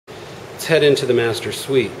let's head into the master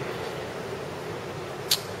suite.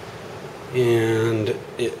 And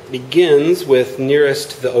it begins with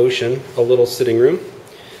nearest to the ocean, a little sitting room,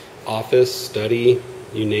 office, study,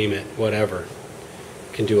 you name it, whatever.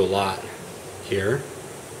 Can do a lot here.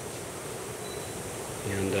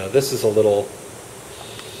 And this is a little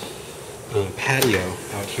patio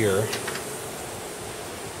out here.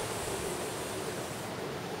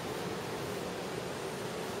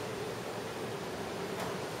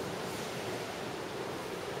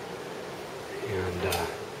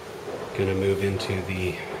 Going to move into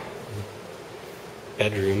the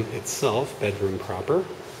bedroom itself, bedroom proper.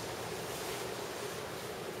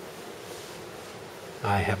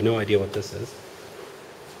 I have no idea what this is.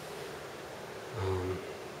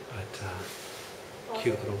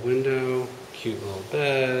 Cute little window, cute little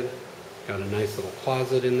bed, got a nice little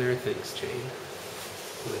closet in there, thanks Jane,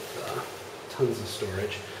 with tons of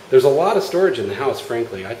storage. There's a lot of storage in the house,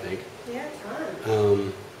 frankly, I think. Yeah,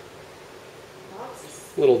 tons.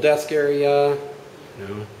 Little desk area.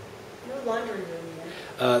 No laundry room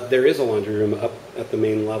yet. There is a laundry room up at the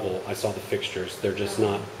main level. I saw the fixtures. They're just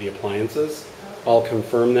not the appliances. I'll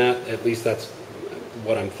confirm that. At least that's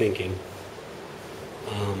what I'm thinking.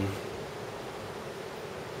 And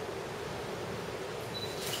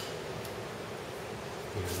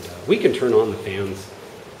we can turn on the fans.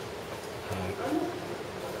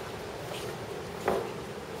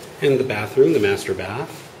 And the bathroom, the master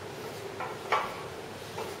bath.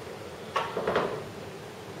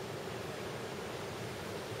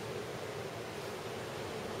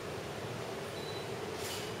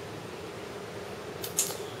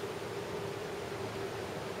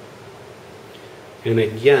 And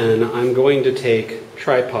again, I'm going to take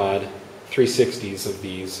tripod 360s of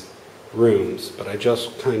these rooms, but I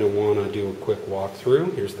just kind of want to do a quick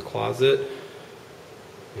walkthrough. Here's the closet,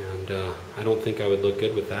 and I don't think I would look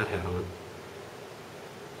good with that hat on.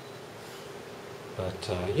 But,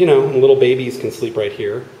 you know, little babies can sleep right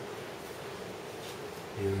here.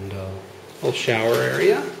 And a little shower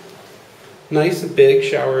area. Nice big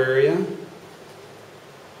shower area.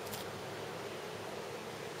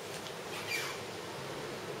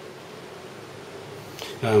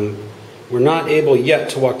 We're not able yet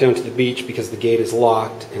to walk down to the beach because the gate is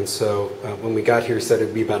locked, and so when we got here he said it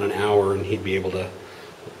would be about an hour and he'd be able to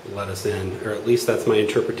let us in, or at least that's my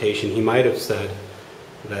interpretation. He might have said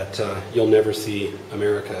that you'll never see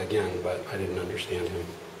America again, but I didn't understand him.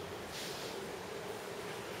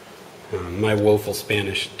 My woeful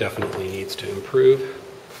Spanish definitely needs to improve.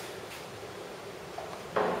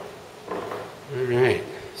 Alright,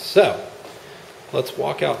 so let's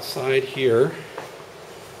walk outside here.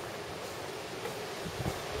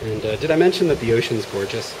 And did I mention that the ocean's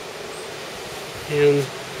gorgeous? And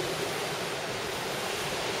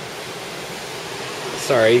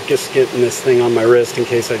sorry, just getting this thing on my wrist in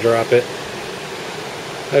case I drop it.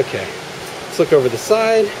 Okay, let's look over the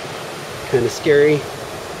side. Kind of scary.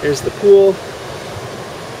 There's the pool.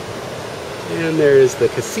 And there's the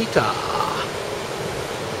casita.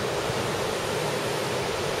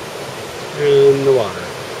 And the water.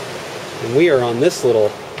 And we are on this little,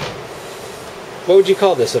 what would you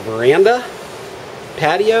call this? A veranda?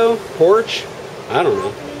 Patio? Porch? I don't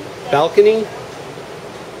know. Balcony?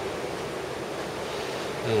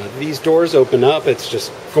 These doors open up. It's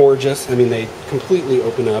just gorgeous. I mean, they completely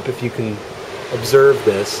open up if you can observe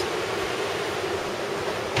this.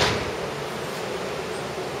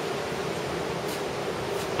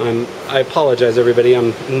 I apologize, everybody.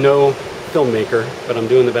 I'm no filmmaker, but I'm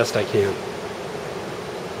doing the best I can.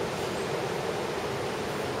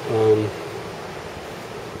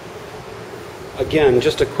 Again,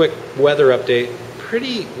 just a quick weather update.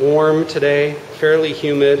 Pretty warm today, fairly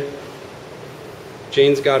humid.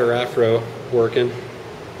 Jane's got her afro working.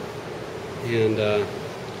 And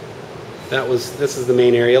this is the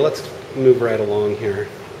main area. Let's move right along here.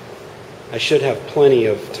 I should have plenty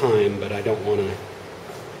of time, but I don't want to.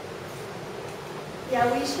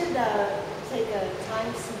 Yeah, we should take a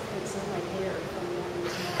time sequence of my hair from morning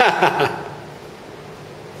to night.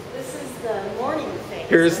 This is the morning phase.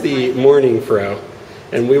 Here's the morning fro,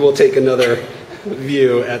 and we will take another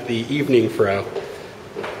view at the evening fro.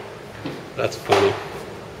 That's funny.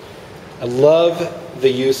 I love the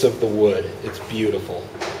use of the wood. It's beautiful.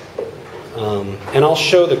 And I'll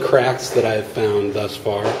show the cracks that I've found thus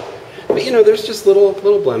far. But you know, there's just little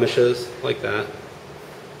blemishes like that.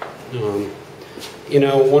 You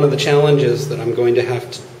know, one of the challenges that I'm going to have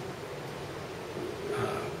to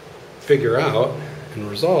figure out and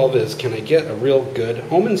resolve is, can I get a real good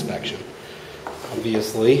home inspection?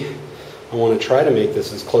 Obviously, I want to try to make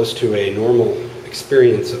this as close to a normal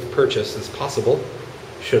experience of purchase as possible.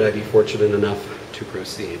 should I be fortunate enough to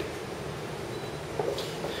proceed.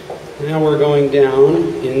 Now we're going down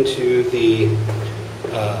into the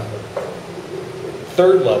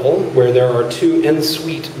third level where there are 2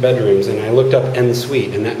 en-suite bedrooms, and I looked up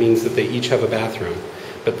en-suite, and that means that they each have a bathroom.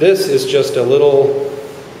 But this is just a little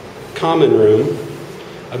common room.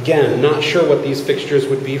 Again, not sure what these fixtures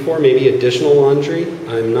would be for, maybe additional laundry,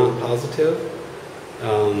 I'm not positive.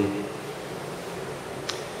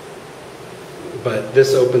 But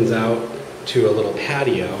this opens out to a little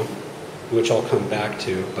patio, which I'll come back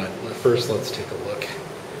to, but first let's take a look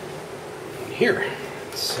in here.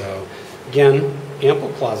 So again, ample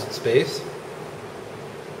closet space.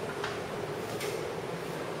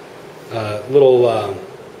 Little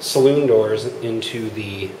saloon doors into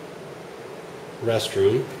the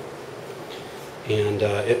restroom. And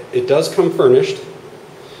it does come furnished,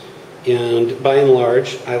 and by and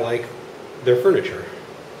large, I like their furniture.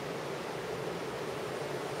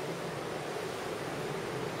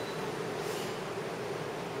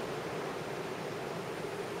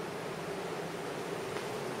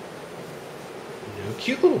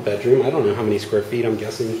 Cute little bedroom. I don't know how many square feet. I'm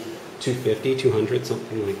guessing 250, 200,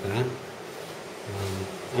 something like that.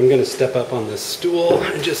 I'm going to step up on this stool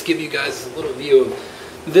and just give you guys a little view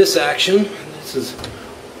of this action. This is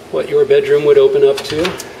what your bedroom would open up to.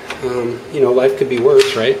 You know, life could be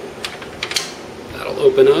worse, right? That'll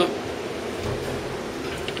open up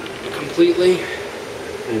completely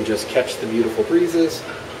and just catch the beautiful breezes.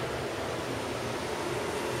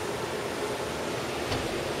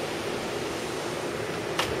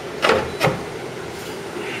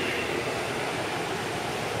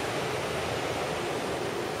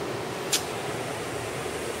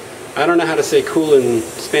 I don't know how to say cool in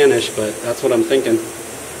Spanish, but that's what I'm thinking.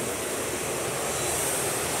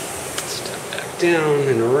 Step back down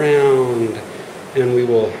and around, and we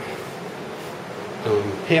will...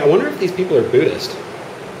 hey, I wonder if these people are Buddhist. I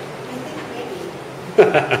think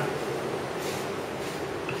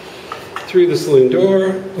maybe. Through the saloon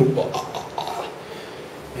door,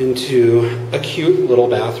 into a cute little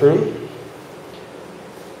bathroom.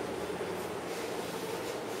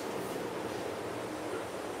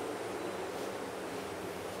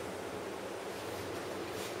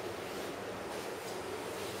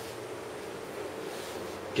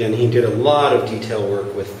 Again, he did a lot of detail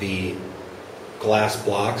work with the glass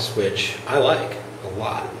blocks, which I like a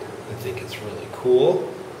lot. I think it's really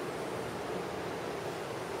cool.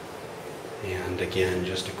 And again,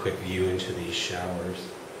 just a quick view into these showers.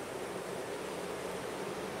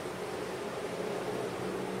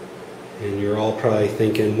 And you're all probably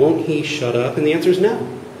thinking, won't he shut up? And the answer is no.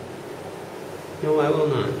 No, I will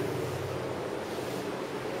not.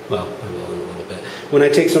 Well, I will in a little bit. When I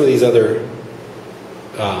take some of these other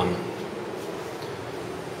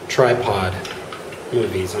tripod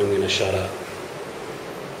movies, I'm going to shut up.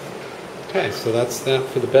 Okay, so that's that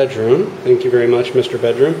for the bedroom. Thank you very much, Mr.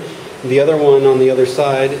 Bedroom. The other one on the other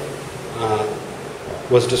side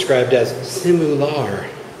was described as similar,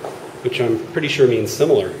 which I'm pretty sure means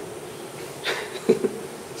similar.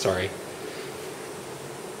 Sorry.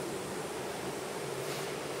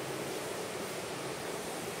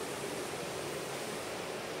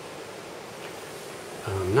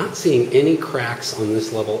 I'm not seeing any cracks on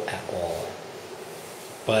this level at all,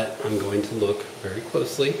 but I'm going to look very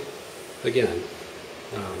closely again.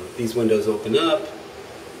 These windows open up.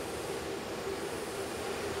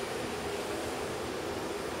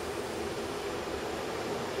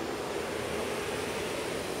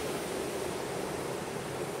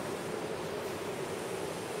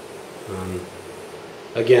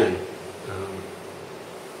 Again,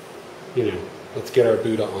 you know, let's get our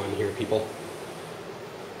Buddha on here, people.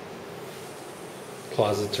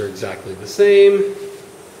 Closets are exactly the same.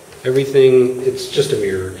 Everything, it's just a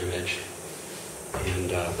mirror image.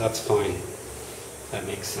 And that's fine. That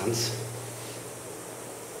makes sense.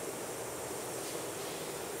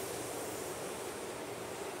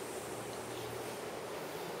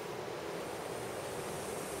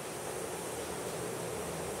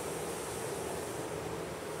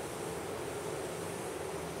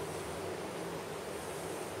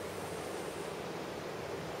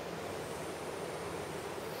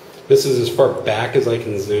 This is as far back as I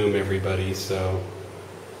can zoom, everybody, so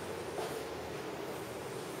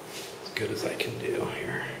as good as I can do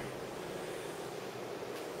here.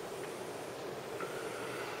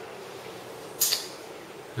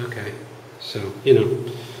 Okay, so, you know.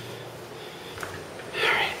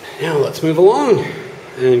 All right, now let's move along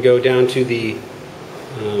and go down to the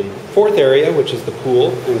fourth area, which is the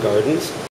pool and gardens.